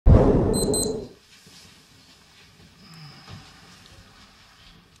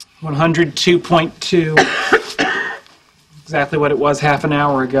102.2. Exactly what it was half an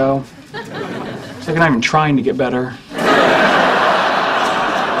hour ago. It's like I'm not even trying to get better.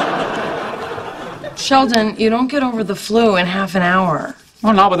 Sheldon, you don't get over the flu in half an hour.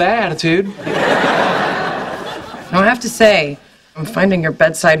 Well, not with that attitude. I have to say, I'm finding your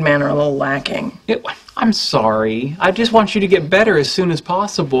bedside manner a little lacking. I'm sorry. I just want you to get better as soon as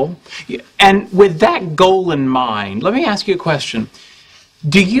possible. And with that goal in mind, let me ask you a question.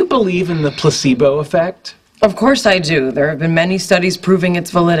 Do you believe in the placebo effect? Of course I do. There have been many studies proving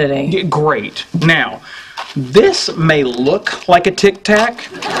its validity. Yeah, great. Now, this may look like a Tic Tac,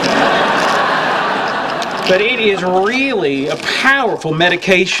 but it is really a powerful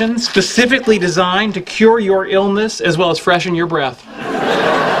medication specifically designed to cure your illness as well as freshen your breath.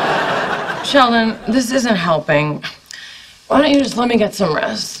 Sheldon, this isn't helping. Why don't you just let me get some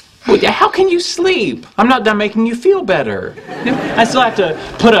rest? Well, how can you sleep? I'm not done making you feel better. I still have to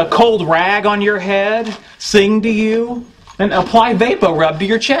put a cold rag on your head, sing to you, and apply vaporub to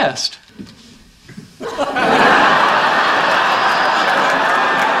your chest.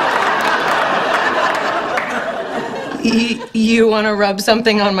 You want to rub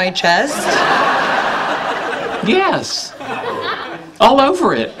something on my chest? Yes. All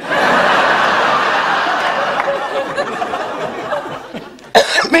over it.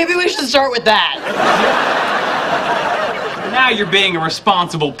 Maybe we should start with that. Now you're being a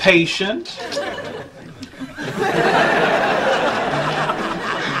responsible patient.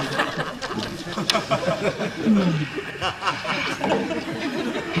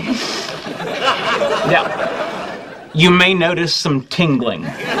 Now, you may notice some tingling.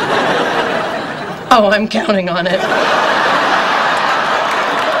 Oh, I'm counting on it.